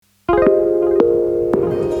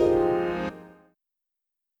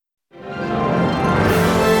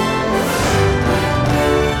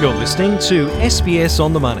listening to SBS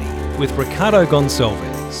On The Money with Ricardo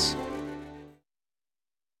Gonçalves.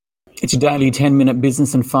 It's your daily 10-minute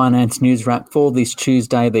business and finance news wrap for this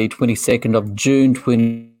Tuesday, the 22nd of June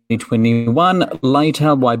 2021.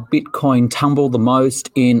 Later, why Bitcoin tumbled the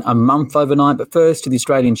most in a month overnight. But first, to the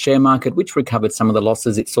Australian share market, which recovered some of the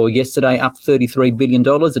losses it saw yesterday, up $33 billion,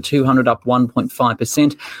 the 200 up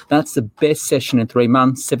 1.5%. That's the best session in 3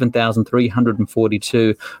 months,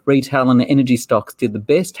 7,342. Retail and energy stocks did the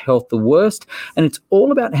best, health the worst. And it's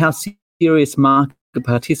all about how serious market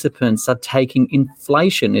participants are taking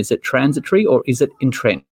inflation. Is it transitory or is it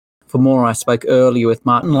entrenched? For more, I spoke earlier with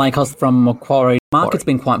Martin Lakos from Macquarie. Market's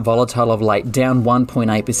been quite volatile of late, down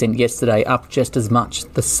 1.8% yesterday, up just as much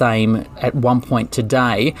the same at one point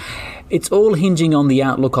today. It's all hinging on the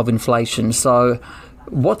outlook of inflation. So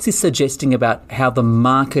what's this suggesting about how the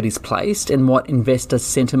market is placed and what investor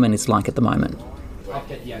sentiment is like at the moment?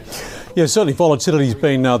 Yeah, certainly volatility has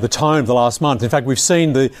been the tone of the last month. In fact, we've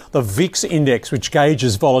seen the VIX index, which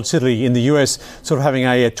gauges volatility in the US, sort of having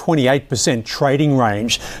a 28% trading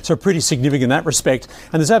range. So pretty significant in that respect.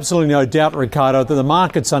 And there's absolutely no doubt, Ricardo, that the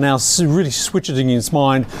markets are now really switching its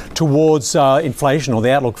mind towards inflation or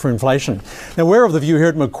the outlook for inflation. Now, we're of the view here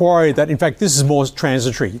at Macquarie that, in fact, this is more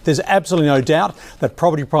transitory. There's absolutely no doubt that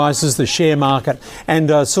property prices, the share market and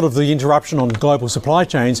sort of the interruption on global supply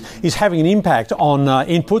chains is having an impact on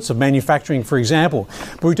inputs of manufacturing, for example.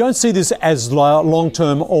 But we don't see this as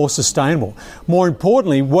long-term or sustainable. More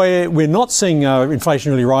importantly, where we're not seeing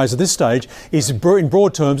inflation really rise at this stage is, in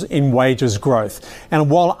broad terms, in wages growth.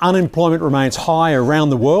 And while unemployment remains high around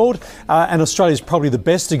the world, and Australia is probably the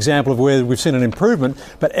best example of where we've seen an improvement,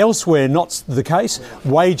 but elsewhere not the case,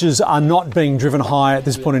 wages are not being driven high at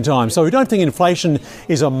this point in time. So we don't think inflation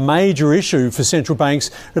is a major issue for central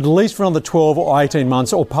banks, at least for another 12 or 18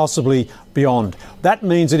 months or possibly beyond. That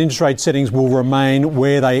means that interest rate settings will remain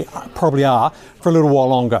where they probably are for a little while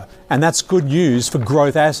longer. And that's good news for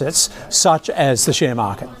growth assets such as the share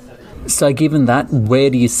market. So given that, where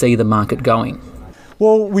do you see the market going?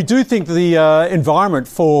 Well, we do think that the environment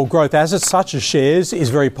for growth assets such as shares is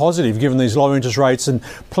very positive given these low interest rates and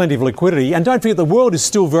plenty of liquidity. And don't forget, the world is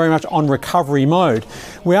still very much on recovery mode.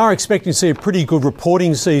 We are expecting to see a pretty good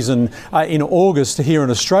reporting season in August here in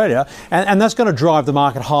Australia, and that's going to drive the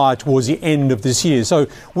market higher towards the end of this year. So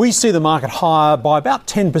we see the market higher by about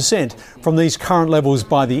 10% from these current levels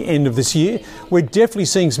by the end of this year. We're definitely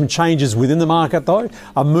seeing some changes within the market though,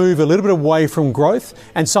 a move a little bit away from growth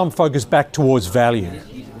and some focus back towards value.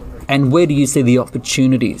 And where do you see the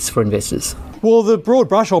opportunities for investors? Well, the broad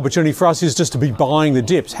brush opportunity for us is just to be buying the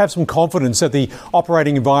dips, have some confidence that the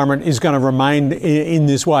operating environment is going to remain in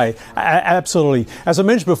this way. Absolutely. As I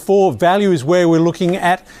mentioned before, value is where we're looking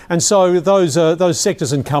at. And so those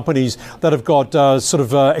sectors and companies that have got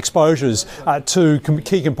exposures to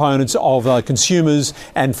key components of consumers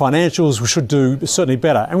and financials should do certainly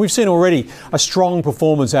better. And we've seen already a strong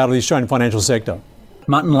performance out of the Australian financial sector.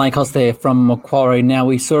 Martin Lakos there from Macquarie. Now,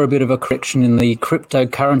 we saw a bit of a correction in the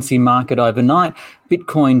cryptocurrency market overnight.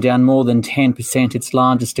 Bitcoin down more than 10%, its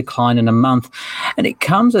largest decline in a month. And it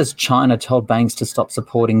comes as China told banks to stop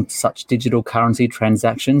supporting such digital currency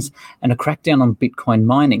transactions and a crackdown on Bitcoin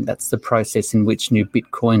mining. That's the process in which new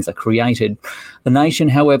Bitcoins are created. The nation,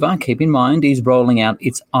 however, keep in mind, is rolling out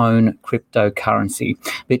its own cryptocurrency.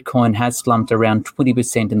 Bitcoin has slumped around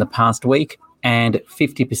 20% in the past week, and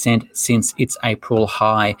 50% since its April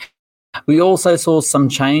high. We also saw some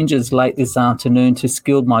changes late this afternoon to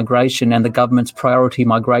skilled migration and the government's priority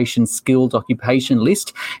migration skilled occupation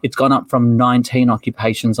list. It's gone up from 19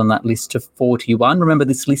 occupations on that list to 41. Remember,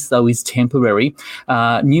 this list, though, is temporary.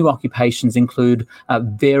 New occupations include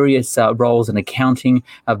various roles in accounting,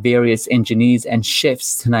 various engineers and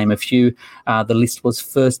chefs, to name a few. The list was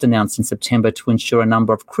first announced in September to ensure a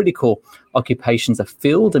number of critical occupations are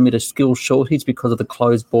filled amid a skill shortage because of the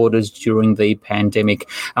closed borders during the pandemic.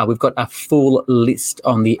 We've got a full list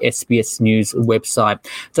on the SBS News website.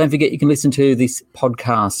 Don't forget, you can listen to this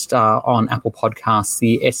podcast on Apple Podcasts,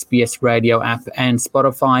 the SBS Radio app and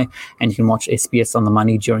Spotify, and you can watch SBS On The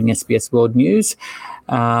Money during SBS World News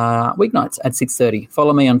weeknights at 6:30.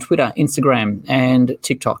 Follow me on Twitter, Instagram and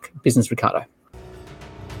TikTok, Business Ricardo.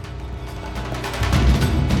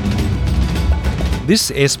 This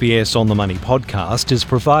SBS On The Money podcast is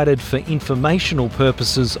provided for informational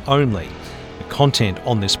purposes only. The content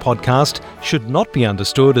on this podcast should not be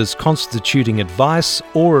understood as constituting advice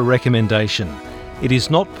or a recommendation. It is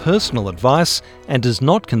not personal advice and does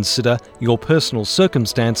not consider your personal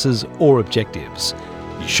circumstances or objectives.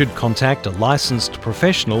 You should contact a licensed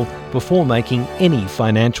professional before making any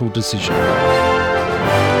financial decision.